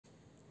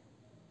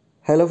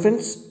Hello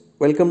friends,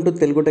 welcome to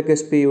Telugu tech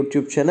SP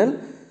YouTube channel.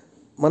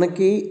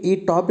 మనకి ఈ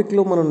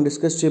టాపిక్లో మనం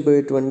డిస్కస్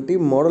చేయబోయేటువంటి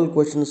మోడల్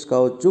క్వశ్చన్స్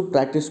కావచ్చు,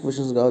 ప్రాక్టీస్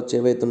క్వశ్చన్స్ కావచ్చు,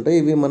 ఏవైతే ఉంటాయో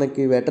ఇవి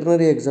మనకి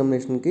వెటర్నరీ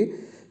ఎగ్జామినేషన్కి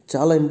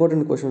చాలా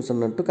ఇంపార్టెంట్ క్వశ్చన్స్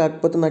అన్నట్టు.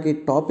 కాకపోతే నాకు ఈ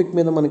టాపిక్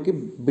మీద మనకి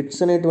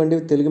బిట్స్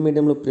అనేటువంటివి తెలుగు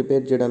మీడియంలో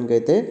ప్రిపేర్ చేయడానికి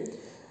అయితే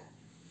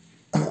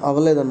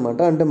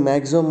అవ్వలేదన్నమాట. అంటే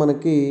మ్యాక్సిమం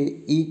మనకి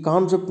ఈ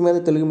కాన్సెప్ట్ మీద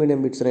తెలుగు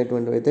మీడియం బిట్స్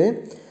అనేటువంటివి అయితే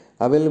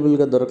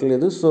అవైలబుల్గా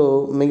దొరకలేదు. సో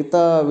మిగతా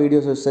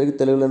వీడియోస్ వచ్చేసరికి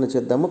తెలుగులోనే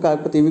చేద్దాము.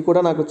 కాకపోతే ఇవి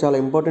కూడా నాకు చాలా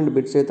ఇంపార్టెంట్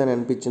బిట్స్ అయితే అని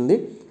అనిపించింది.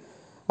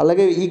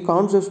 అలాగే ఈ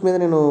కాన్సెప్ట్స్ మీద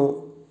నేను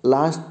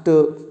లాస్ట్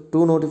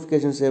 2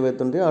 నోటిఫికేషన్స్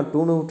ఏవైతే ఉంటాయో ఆ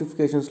 2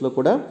 నోటిఫికేషన్స్లో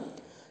కూడా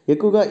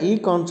ఎక్కువగా ఈ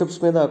కాన్సెప్ట్స్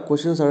మీద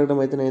క్వశ్చన్స్ అడగడం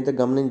అయితే నేనైతే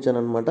గమనించాను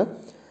అనమాట.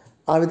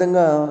 ఆ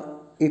విధంగా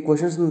ఈ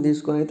క్వశ్చన్స్ని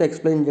తీసుకొని అయితే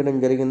ఎక్స్ప్లెయిన్ చేయడం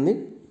జరిగింది.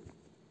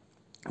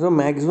 సో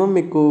మ్యాక్సిమం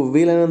మీకు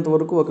వీలైనంత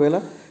వరకు ఒకవేళ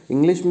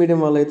ఇంగ్లీష్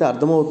మీడియం వాళ్ళైతే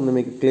అర్థమవుతుంది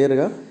మీకు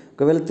క్లియర్గా.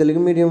 ఒకవేళ తెలుగు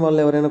మీడియం వాళ్ళు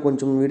ఎవరైనా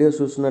కొంచెం వీడియోస్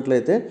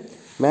చూస్తున్నట్లయితే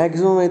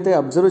మ్యాక్సిమం అయితే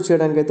అబ్జర్వ్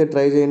చేయడానికి అయితే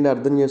ట్రై చేయండి,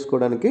 అర్థం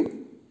చేసుకోవడానికి.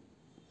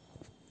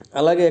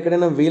 అలాగే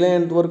ఎక్కడైనా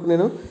వీలైనంత వరకు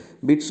నేను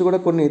బిట్స్ కూడా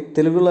కొన్ని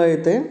తెలుగులో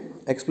అయితే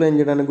ఎక్స్ప్లెయిన్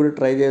చేయడానికి కూడా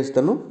ట్రై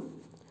చేస్తాను.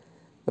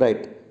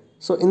 రైట్.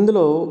 సో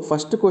ఇందులో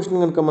ఫస్ట్ క్వశ్చన్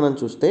కనుక మనం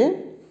చూస్తే,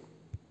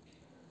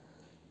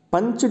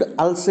 punched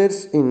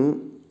ulcers in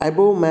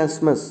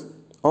అబోమాస్మస్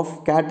of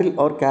cattle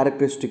or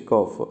characteristic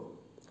of,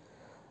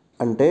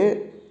 అంటే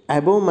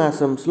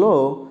అబోమాసమ్స్లో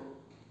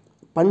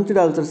పంచ్డ్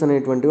అల్సర్స్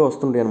అనేటువంటివి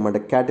వస్తుంటాయి అన్నమాట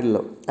క్యాటిల్లో.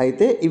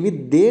 అయితే ఇవి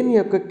దేని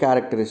యొక్క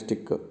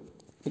క్యారెక్టరిస్టిక్?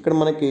 ఇక్కడ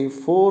మనకి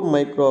 4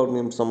 మైక్రో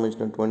ఆర్గానిజమ్స్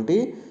సంబంధించినటువంటి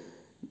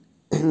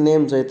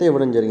నేమ్స్ అయితే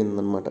ఇవ్వడం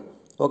జరిగిందనమాట.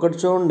 ఒకటి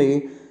చూడండి,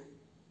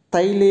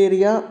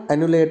 థైలేరియా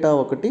అన్యులేటా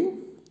ఒకటి,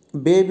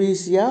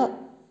 బేబీసియా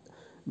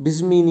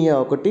బిస్మీనియా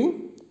ఒకటి,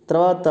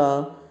 తర్వాత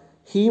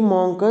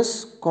హీమాంకస్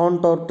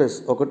కాంటార్టస్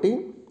ఒకటి,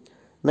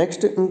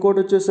 నెక్స్ట్ ఇంకోటి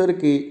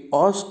వచ్చేసరికి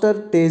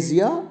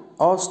ఆస్టర్టేజియా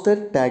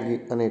ఆస్టర్ ట్యాగి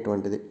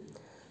అనేటువంటిది.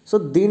 సో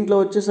దీంట్లో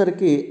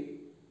వచ్చేసరికి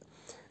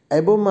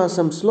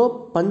అబోమాసమ్స్లో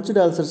పంచ్డ్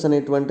అల్సర్స్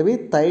అనేటువంటివి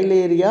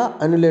థైలేరియా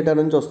అన్యులేటా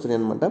నుంచి వస్తున్నాయి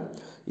అనమాట.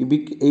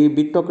 ఈ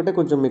బిట్ ఒకటే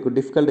కొంచెం మీకు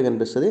డిఫికల్ట్గా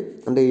అనిపిస్తుంది,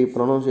 అంటే ఈ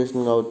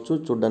ప్రొనౌన్సియేషన్ కావచ్చు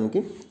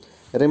చూడడానికి.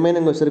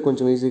 రిమైనింగ్ వచ్చేసరికి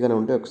కొంచెం ఈజీగానే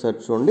ఉంటాయి, ఒకసారి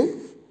చూడండి.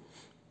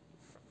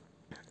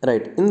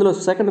 రైట్. ఇందులో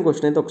సెకండ్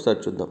క్వశ్చన్ అయితే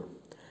ఒకసారి చూద్దాం.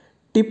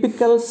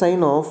 Typical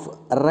sign of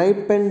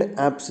రైపెండ్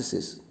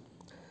యాప్సిసిస్.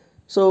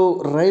 సో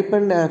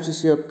రైపెండ్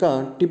యాప్సిస్ యొక్క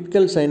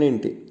టిపికల్ సైన్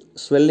ఏంటి?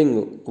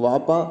 స్వెల్లింగ్,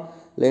 వాపా,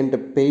 లేదంటే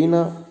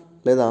పెయినా,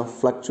 లేదా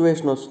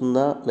ఫ్లక్చువేషన్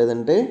వస్తుందా,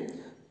 లేదంటే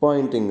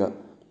పాయింటింగ్?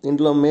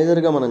 ఇంట్లో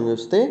మేజర్గా మనం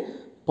చూస్తే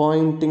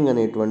పాయింటింగ్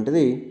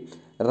అనేటువంటిది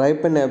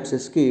రైపెండ్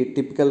యాప్సిస్కి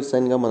టిపికల్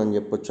సైన్గా మనం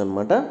చెప్పొచ్చు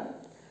అనమాట.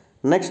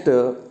 Next,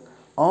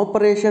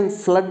 operation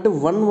flood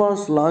 1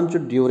 was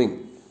launched during.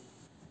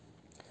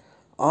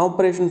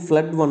 Operation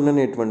flood 1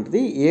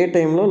 అనేటువంటిది ఏ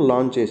టైంలో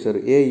లాంచ్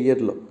చేశారు, ఏ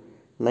ఇయర్లో?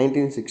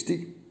 1960,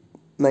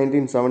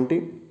 1970,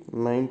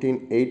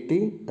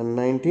 1980 అండ్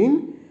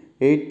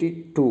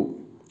 1982.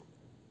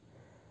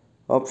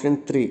 ఆప్షన్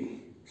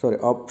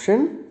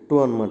 2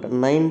 అనమాట.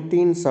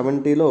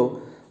 1970లో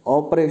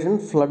ఆపరేషన్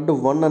ఫ్లడ్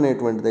 1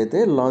 అనేటువంటిది అయితే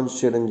లాంచ్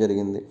చేయడం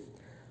జరిగింది.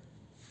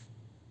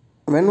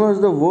 When was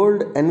the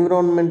world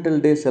environmental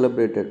day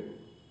celebrated?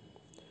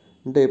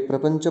 అంటే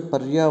ప్రపంచ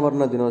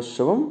పర్యావరణ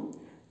దినోత్సవం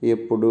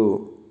ఎప్పుడు?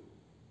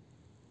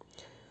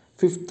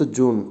 5th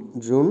జూన్,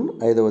 జూన్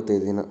 5వ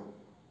తేదీన.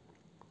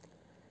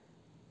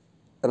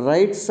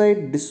 Right side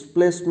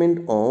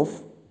displacement of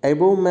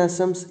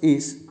అబోమాసమ్స్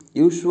is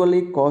usually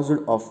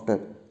caused after.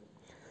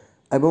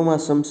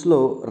 అబోమాసమ్స్లో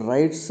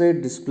right side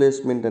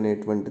displacement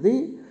అనేటువంటిది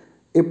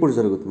ఎప్పుడు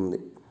జరుగుతుంది?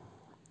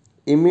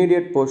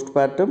 Immediate post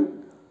partum,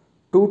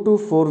 2 to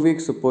 4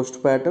 weeks post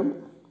partum,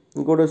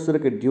 ఇంకోటి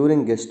వచ్చేసరికి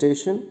డ్యూరింగ్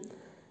గెస్టేషన్,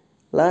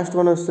 లాస్ట్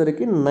వన్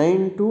వచ్చేసరికి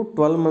 9 to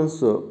 12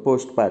 months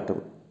పోస్ట్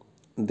పార్టమ్.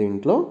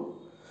 దీంట్లో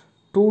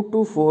 2 to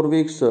 4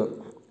 weeks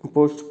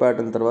పోస్ట్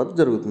పార్టమ్ తర్వాత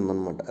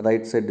జరుగుతుందన్నమాట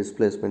రైట్ సైడ్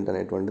డిస్ప్లేస్మెంట్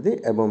అనేటువంటిది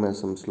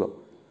అబోమాసమ్స్లో.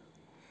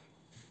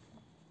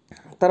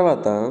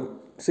 తర్వాత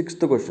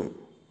 6th question.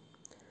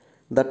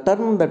 The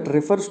term that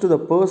refers to the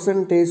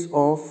percentage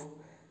of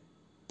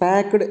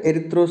packed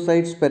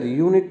erythrocytes per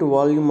unit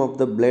volume of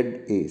the blood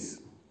is.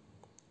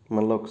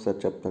 మళ్ళీ ఒకసారి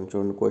చెప్తాను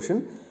చూడండి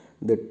question.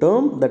 The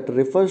term that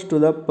refers to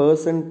the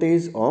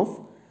percentage of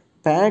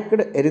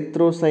packed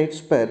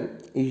erythrocytes per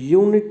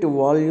unit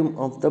volume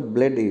of the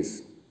blood is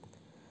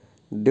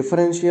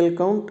differential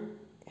count,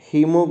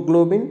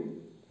 haemoglobin,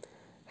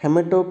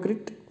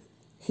 haematocrit,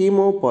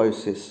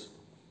 హీమోపాయిసిస్.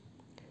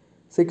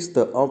 6th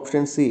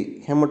option C,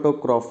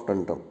 హెమటోక్రాఫ్ట్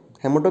అంటాం,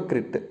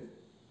 haematocrit.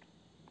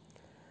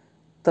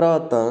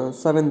 తర్వాత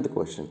 7th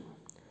question.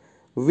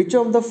 Which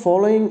of the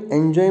following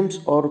enzymes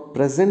are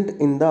present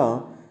in the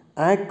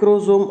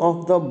acrosome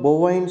of the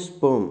bovine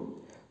sperm?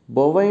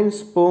 Bovine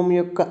sperm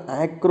యొక్క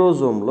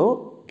యాక్రోజోమ్లో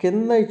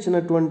కింద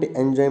ఇచ్చినటువంటి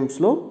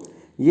ఎంజైమ్స్లో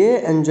ఏ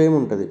enzyme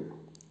ఉంటుంది?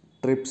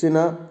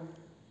 ట్రిప్సినా,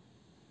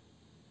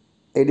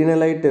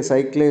 ఎడినలైట్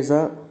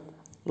సైక్లేజా,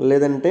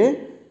 లేదంటే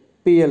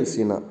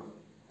పిఎల్సినా?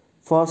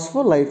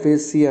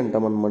 ఫాస్ఫోలైఫేజ్ C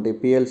అంటాం అనమాట. ఈ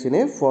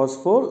పిఎల్సినే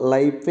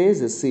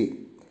ఫాస్ఫోలైఫేజ్ సి,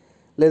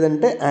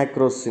 లేదంటే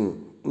యాక్రోసిన్.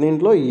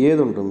 దీంట్లో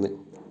ఏది ఉంటుంది?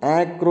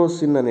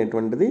 యాక్రోసిన్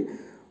అనేటువంటిది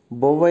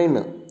బొవైన్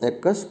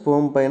యొక్క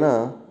స్పోమ్ పైన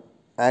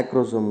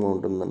యాక్రోసోమ్గా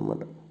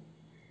ఉంటుందన్నమాట.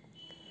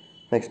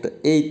 Next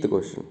 8th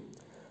question.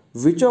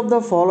 Which of the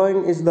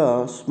following is the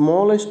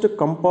smallest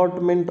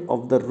compartment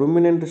of the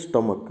ruminant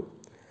stomach?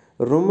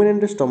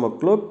 Ruminant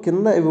స్టమక్లో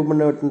కింద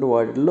ఇవ్వబడినటువంటి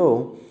వాటిల్లో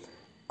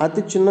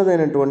అతి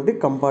చిన్నదైనటువంటి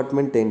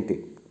కంపార్ట్మెంట్ ఏంటి?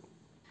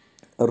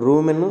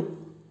 Rumen,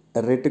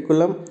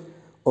 reticulum,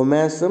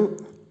 ఒమాసమ్,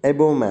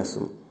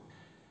 ఎబోమాసమ్.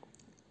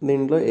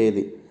 దీంట్లో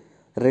ఏది?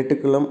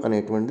 రెటికులం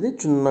అనేటువంటిది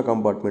చిన్న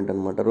కంపార్ట్మెంట్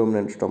అనమాట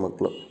ruminant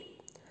స్టమక్లో.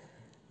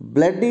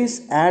 Blood is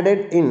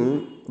added in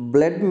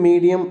blood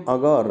medium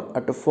agar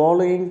at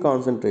following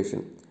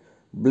concentration.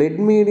 Blood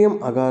medium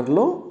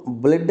అగార్లో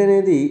blood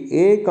అనేది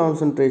ఏ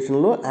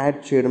కాన్సన్ట్రేషన్లో యాడ్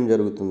చేయడం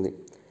జరుగుతుంది?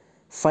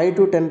 5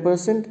 to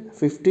 10%,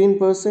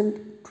 15%,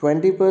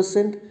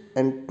 20%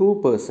 అండ్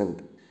 2%.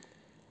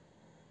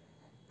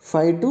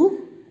 5 to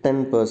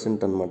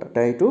 10% అనమాట.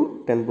 5 to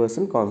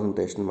 10%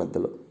 కాన్సన్ట్రేషన్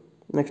మధ్యలో.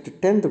 Next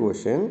 10th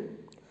question.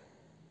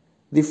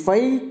 The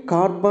 5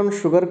 carbon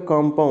sugar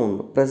compound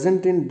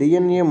present in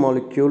DNA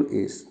molecule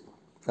is.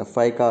 The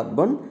 5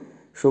 carbon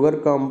sugar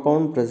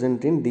compound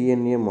present in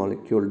DNA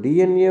molecule.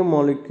 DNA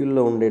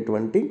moleculeలో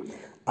ఉండేటువంటి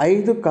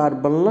 5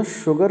 కార్బన్ల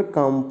sugar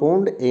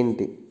compound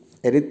ఏంటి?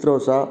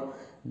 ఎరిథ్రోసా,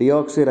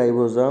 deoxy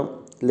రైబోజా,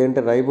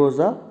 లేదంటే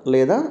రైబోజా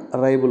లేదా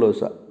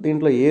రైబులోసా.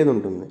 దీంట్లో ఏది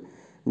ఉంటుంది?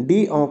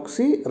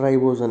 డిఆక్సీ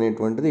రైబోజ్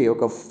అనేటువంటిది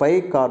ఒక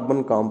 5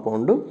 కార్బన్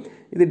కాంపౌండ్.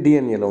 ఇది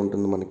డిఎన్ఏలో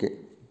ఉంటుంది మనకి.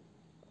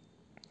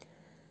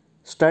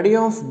 Study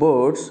of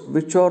birds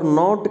which are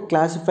not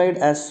classified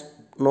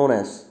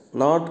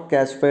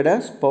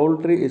as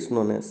poultry is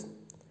known as.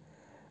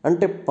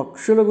 అంటే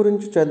పక్షుల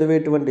గురించి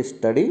చదివేటువంటి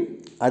స్టడీ,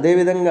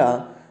 అదేవిధంగా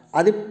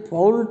అది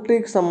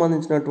పౌల్ట్రీకి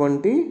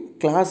సంబంధించినటువంటి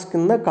క్లాస్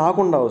కింద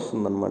కాకుండా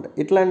వస్తుందన్నమాట.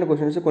 ఇట్లాంటి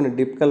క్వశ్చన్స్ కొన్ని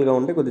డిఫికల్ట్గా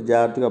ఉంటే కొద్దిగా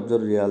జాగ్రత్తగా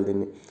అబ్జర్వ్ చేయాలి.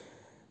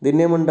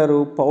 దీన్ని ఏమంటారు?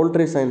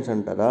 పౌల్ట్రీ సైన్స్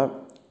అంటారా,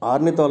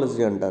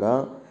 ఆర్నిథాలజీ అంటారా,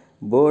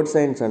 బర్డ్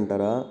సైన్స్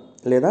అంటారా,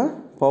 లేదా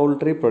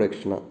పౌల్ట్రీ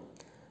ప్రొడక్షనా?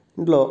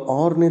 ఇంట్లో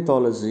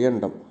ఆర్నిథాలజీ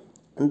అంటాం.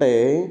 అంటే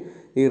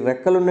ఈ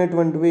రెక్కలు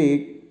ఉన్నటువంటివి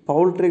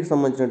పౌల్ట్రీకి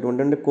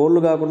సంబంధించినటువంటి, అంటే కోళ్ళు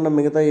కాకుండా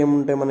మిగతా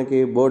ఏముంటాయి మనకి?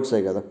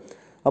 బర్డ్సే కదా.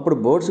 అప్పుడు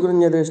బర్డ్స్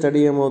గురించి చదివే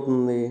స్టడీ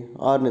ఏమవుతుంది?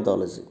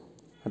 ఆర్నిథాలజీ.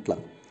 అట్లా.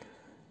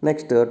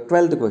 Next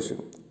 12th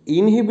question.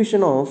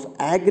 Inhibition of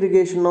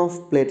aggregation of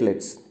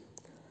platelets.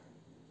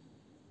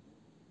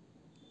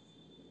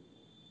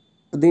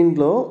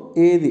 దీంట్లో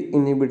ఏది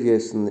ఇన్హిబిట్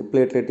చేస్తుంది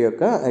ప్లేట్లెట్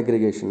యొక్క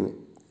అగ్రిగేషన్ని?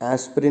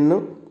 ఆస్పిరిన్,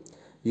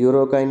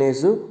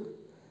 యూరోకైనేసు,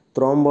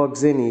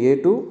 థ్రోంబాక్సిన్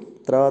A2,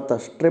 తర్వాత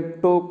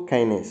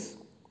స్ట్రెప్టోకైనేస్.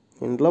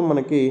 ఇంట్లో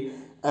మనకి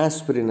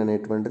ఆస్పిరిన్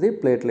అనేటువంటిది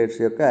ప్లేట్లెట్స్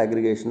యొక్క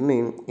అగ్రిగేషన్ని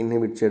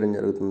ఇన్హిబిట్ చేయడం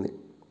జరుగుతుంది.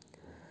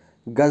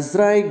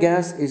 గజ్రాయ్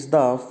gas is the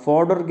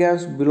fodder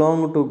gas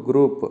belong to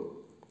group.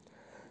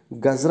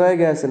 గజ్రాయ్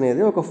gas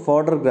అనేది ఒక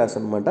ఫాడర్ గ్యాస్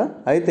అనమాట.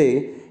 అయితే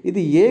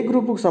ఇది ఏ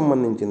గ్రూపుకు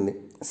సంబంధించింది?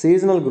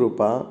 సీజనల్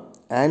గ్రూపా,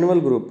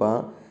 యాన్యువల్ గ్రూపా,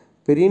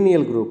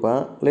 పెరీనియల్ గ్రూపా,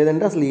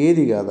 లేదంటే అసలు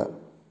ఏది కాదా?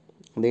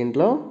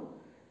 దీంట్లో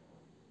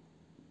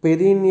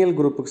పెరీనియల్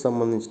గ్రూప్కి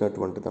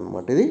సంబంధించినటువంటిది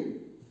అనమాట ఇది.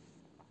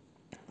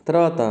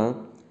 తర్వాత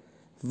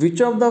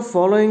which of the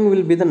following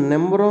will be the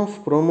number of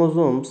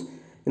chromosomes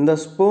in the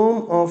sperm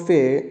of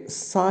A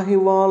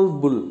Sahiwal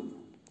bull?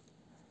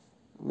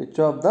 Which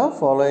of the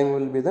following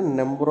will be the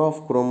number of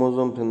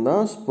chromosomes in the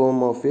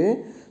sperm of A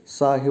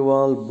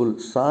Sahiwal bull?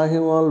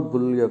 Sahiwal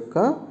bull యొక్క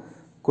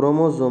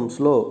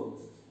క్రోమోజోమ్స్లో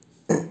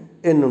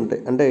ఎన్ని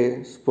ఉంటాయి అంటే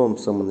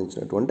స్పోమ్స్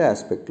సంబంధించినటువంటి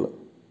ఆస్పెక్ట్లో?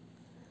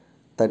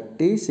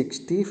 30,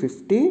 60,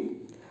 50,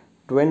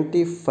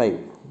 25.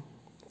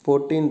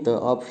 14th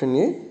option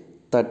A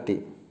 30.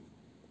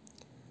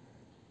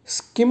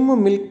 Skim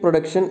milk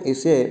production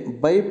is a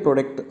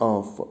byproduct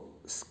of.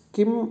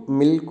 Skim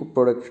milk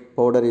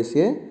powder is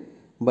a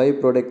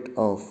byproduct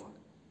of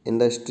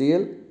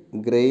industrial,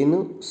 grain,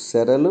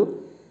 cereal,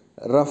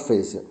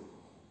 roughage.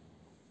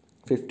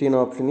 15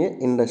 option A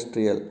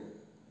industrial.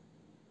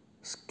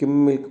 Skim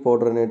milk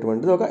powder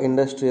అనేటువంటిది ఒక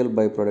industrial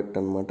by product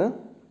అనమాట.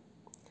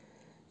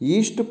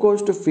 East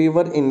Coast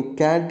fever in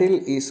cattle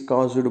is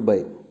caused by.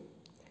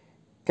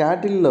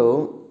 క్యాటిల్లో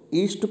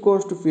east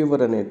Coast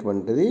fever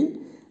అనేటువంటిది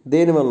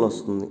దేని వలన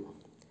వస్తుంది?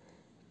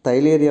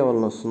 థైలేరియా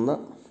వలన వస్తుందా,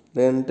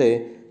 లేదంటే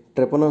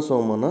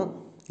ట్రెపనోసోమనా,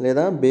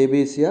 లేదా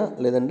బేబీసియా,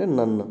 లేదంటే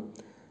నన్ను?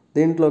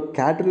 దీంట్లో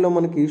క్యాటిల్లో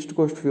మనకి ఈస్ట్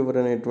కోస్ట్ ఫీవర్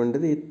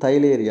అనేటువంటిది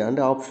థైలేరియా,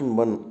 అంటే ఆప్షన్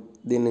 1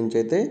 దీని నుంచి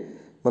అయితే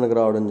మనకు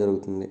రావడం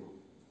జరుగుతుంది.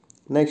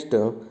 Next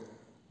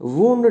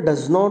wound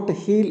does not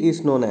heal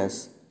is known as.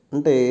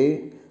 అంటే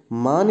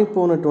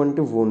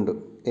మానిపోనటువంటి వూండ్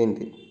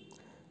ఏంటి?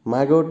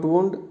 మ్యాగోట్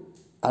wound,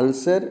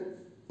 ulcer,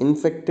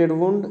 infected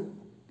wound,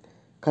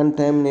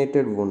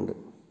 contaminated wound.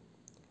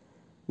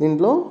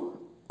 దీంట్లో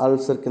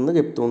అల్సర్ కింద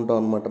చెప్తూ ఉంటాం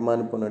అనమాట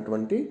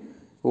మానిపోయినటువంటి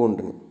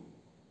వూండ్ని.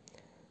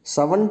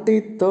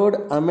 73rd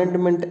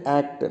Amendment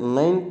Act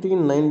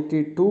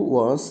 1992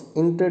 was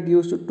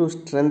introduced to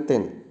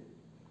strengthen.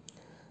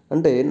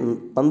 అంటే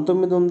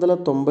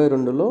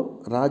 1992లో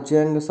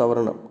రాజ్యాంగ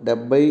సవరణ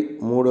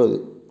 73ది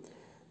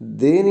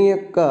దేని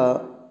యొక్క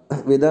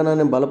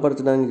విధానాన్ని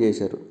బలపరచడానికి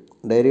చేశారు?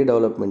 డైరీ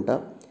డెవలప్మెంటా,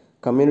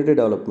 కమ్యూనిటీ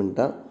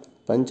డెవలప్మెంటా,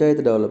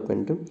 పంచాయతీ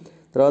డెవలప్మెంట్,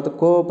 తర్వాత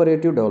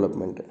కోఆపరేటివ్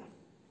డెవలప్మెంట్.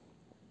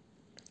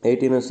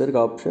 18 వచ్చేసరికి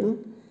option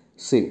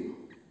C.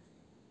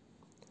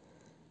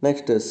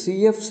 Next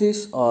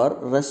CFCs are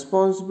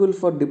responsible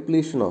for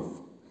depletion of,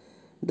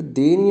 అంటే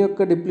దేని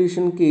యొక్క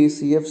డిప్లీషన్కి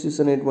సిఎఫ్సిస్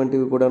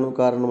అనేటువంటివి కూడాను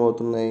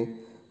కారణమవుతున్నాయి?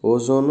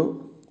 Ozone,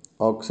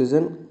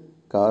 oxygen,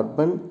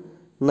 carbon,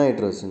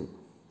 nitrogen.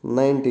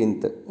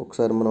 19th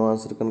ఒకసారి మనం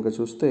ఆన్సర్ కనుక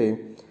చూస్తే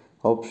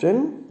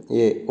option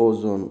A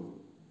ozone.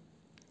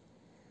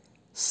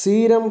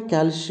 Serum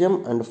calcium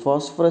and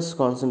phosphorus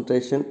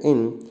concentration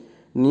in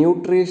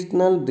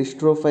nutritional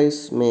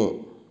డిస్ట్రోఫైస్ May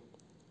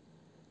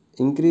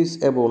increase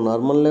above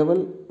normal level,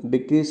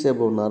 decrease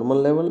above normal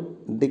level,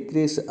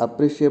 decrease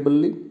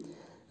appreciably,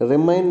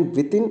 remain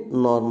within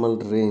normal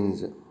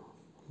range.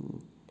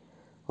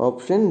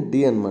 Option D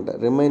అనమాట,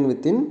 remain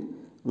with in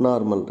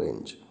normal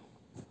range.